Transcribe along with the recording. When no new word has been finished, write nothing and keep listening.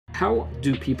How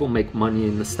do people make money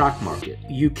in the stock market?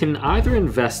 You can either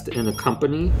invest in a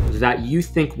company that you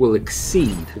think will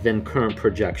exceed than current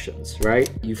projections, right?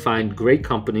 You find great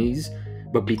companies,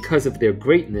 but because of their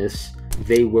greatness,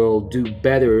 they will do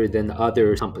better than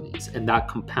other companies, and that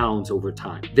compounds over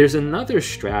time. There's another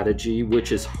strategy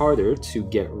which is harder to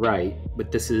get right,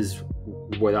 but this is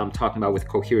what I'm talking about with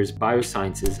Coherus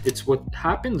Biosciences. It's what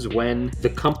happens when the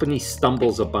company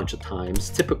stumbles a bunch of times.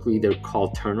 Typically, they're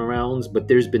called turnarounds, but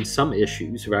there's been some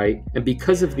issues, right? And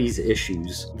because of these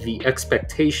issues, the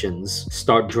expectations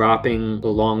start dropping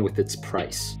along with its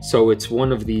price. So it's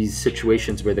one of these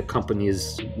situations where the company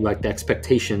is like, the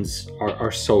expectations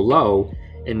are so low,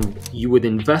 and you would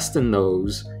invest in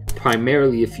those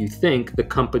primarily if you think the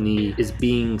company is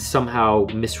being somehow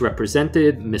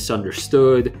misrepresented,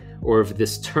 misunderstood, or if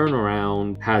this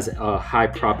turnaround has a high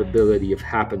probability of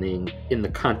happening in the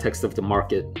context of the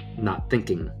market not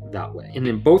thinking that way. And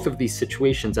in both of these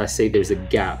situations, I say there's a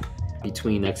gap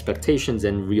between expectations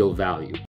and real value.